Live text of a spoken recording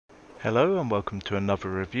Hello and welcome to another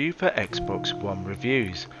review for Xbox One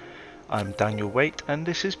Reviews. I'm Daniel Waite and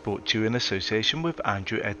this is brought to you in association with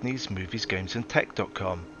Andrew Edney's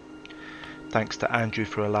moviesgamesandtech.com. Thanks to Andrew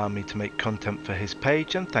for allowing me to make content for his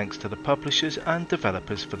page, and thanks to the publishers and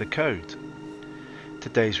developers for the code.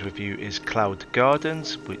 Today's review is Cloud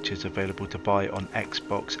Gardens, which is available to buy on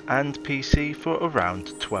Xbox and PC for around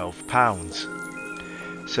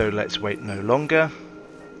 £12. So let's wait no longer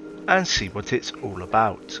and see what it's all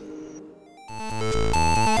about.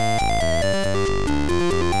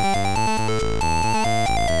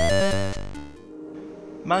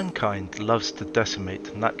 Mankind loves to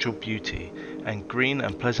decimate natural beauty, and green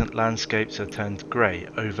and pleasant landscapes are turned grey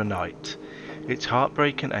overnight. It's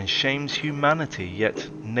heartbreaking and shames humanity, yet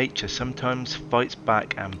nature sometimes fights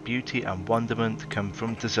back and beauty and wonderment come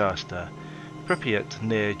from disaster. Pripyat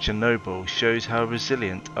near Chernobyl shows how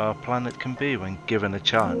resilient our planet can be when given a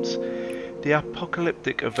chance. The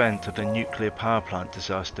apocalyptic event of the nuclear power plant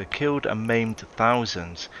disaster killed and maimed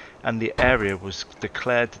thousands, and the area was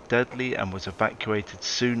declared deadly and was evacuated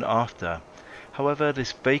soon after. However,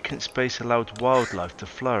 this vacant space allowed wildlife to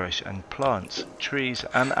flourish, and plants, trees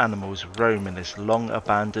and animals roam in this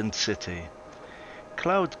long-abandoned city.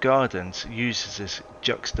 Cloud Gardens uses this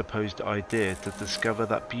juxtaposed idea to discover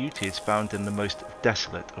that beauty is found in the most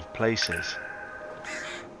desolate of places.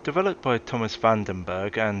 Developed by Thomas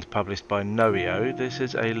Vandenberg and published by Noio, this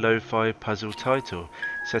is a lo-fi puzzle title.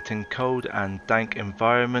 Set in cold and dank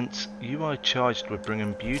environments, you are charged with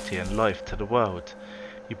bringing beauty and life to the world.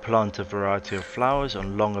 You plant a variety of flowers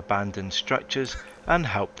on long abandoned structures and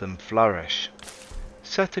help them flourish.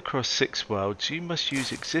 Set across 6 worlds, you must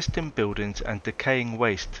use existing buildings and decaying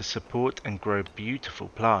waste to support and grow beautiful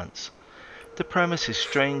plants. The premise is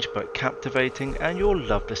strange but captivating, and you'll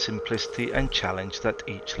love the simplicity and challenge that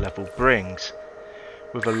each level brings.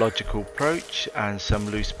 With a logical approach and some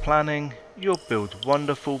loose planning, you'll build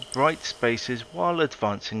wonderful, bright spaces while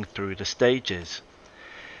advancing through the stages.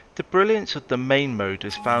 The brilliance of the main mode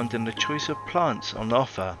is found in the choice of plants on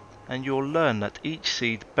offer, and you'll learn that each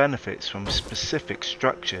seed benefits from specific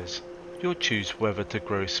structures. You'll choose whether to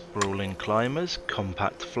grow sprawling climbers,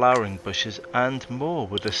 compact flowering bushes and more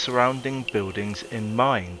with the surrounding buildings in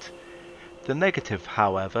mind. The negative,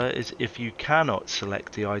 however, is if you cannot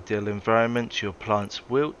select the ideal environment, your plants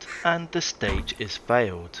wilt and the stage is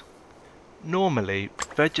failed. Normally,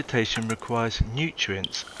 vegetation requires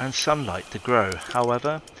nutrients and sunlight to grow.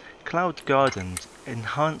 However, Cloud Gardens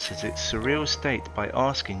enhances its surreal state by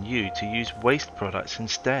asking you to use waste products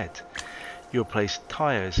instead. You'll place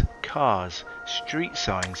tyres, cars, street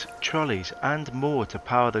signs, trolleys and more to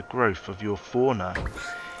power the growth of your fauna.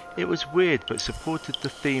 It was weird but supported the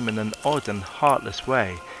theme in an odd and heartless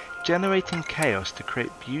way. Generating chaos to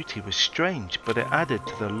create beauty was strange, but it added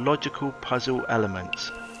to the logical puzzle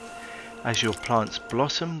elements. As your plants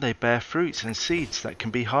blossom, they bear fruits and seeds that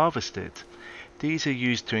can be harvested. These are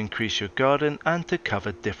used to increase your garden and to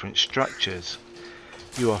cover different structures.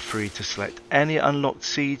 You are free to select any unlocked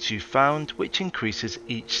seeds you found, which increases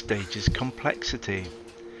each stage's complexity.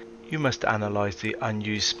 You must analyze the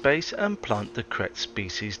unused space and plant the correct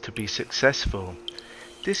species to be successful.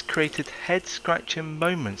 This created head-scratching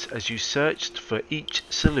moments as you searched for each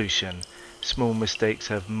solution. Small mistakes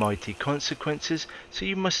have mighty consequences, so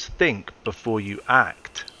you must think before you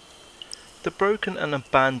act. The broken and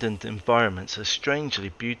abandoned environments are strangely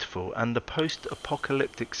beautiful, and the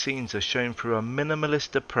post-apocalyptic scenes are shown through a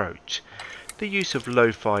minimalist approach. The use of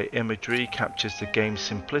lo-fi imagery captures the game's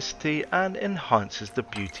simplicity and enhances the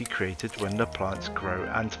beauty created when the plants grow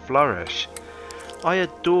and flourish. I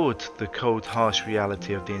adored the cold, harsh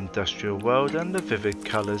reality of the industrial world and the vivid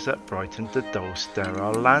colours that brightened the dull,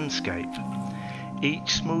 sterile landscape.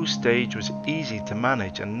 Each small stage was easy to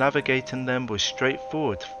manage, and navigating them was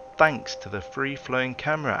straightforward thanks to the free-flowing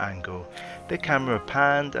camera angle. The camera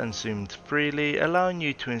panned and zoomed freely, allowing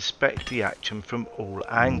you to inspect the action from all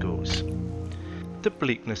angles. The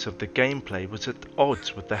bleakness of the gameplay was at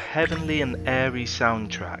odds with the heavenly and airy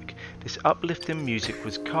soundtrack. This uplifting music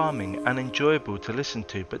was calming and enjoyable to listen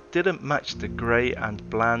to, but didn't match the grey and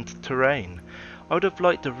bland terrain. I would have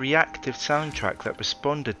liked a reactive soundtrack that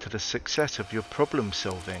responded to the success of your problem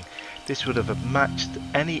solving. This would have matched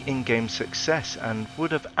any in-game success and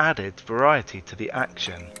would have added variety to the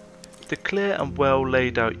action. The clear and well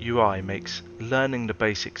laid out UI makes learning the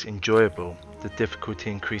basics enjoyable. The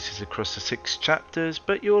difficulty increases across the 6 chapters,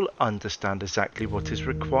 but you'll understand exactly what is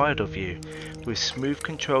required of you. With smooth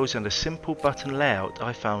controls and a simple button layout,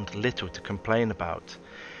 I found little to complain about.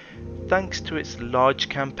 Thanks to its large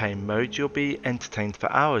campaign mode, you'll be entertained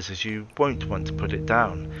for hours as you won't want to put it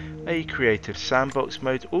down. A creative sandbox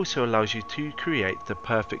mode also allows you to create the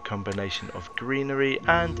perfect combination of greenery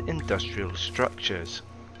and industrial structures.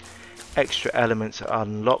 Extra elements are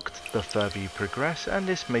unlocked the further you progress, and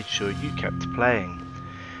this made sure you kept playing.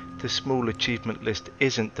 The small achievement list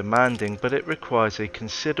isn't demanding, but it requires a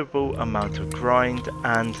considerable amount of grind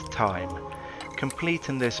and time.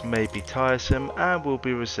 Completing this may be tiresome and will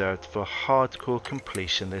be reserved for hardcore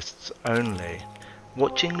completionists only.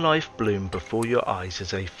 Watching life bloom before your eyes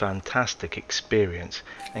is a fantastic experience,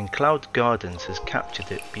 and Cloud Gardens has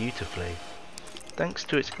captured it beautifully. Thanks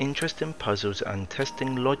to its interesting puzzles and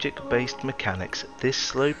testing logic-based mechanics, this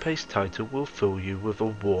slow-paced title will fill you with a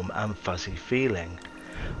warm and fuzzy feeling.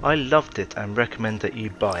 I loved it and recommend that you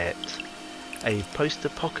buy it. A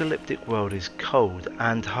post-apocalyptic world is cold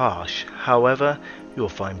and harsh, however, you'll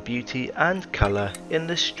find beauty and colour in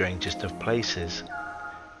the strangest of places.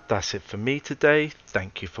 That's it for me today.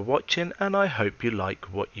 Thank you for watching, and I hope you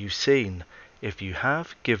like what you've seen. If you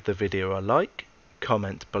have, give the video a like,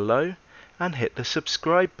 comment below, and hit the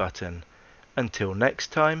subscribe button. Until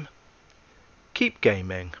next time, keep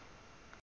gaming.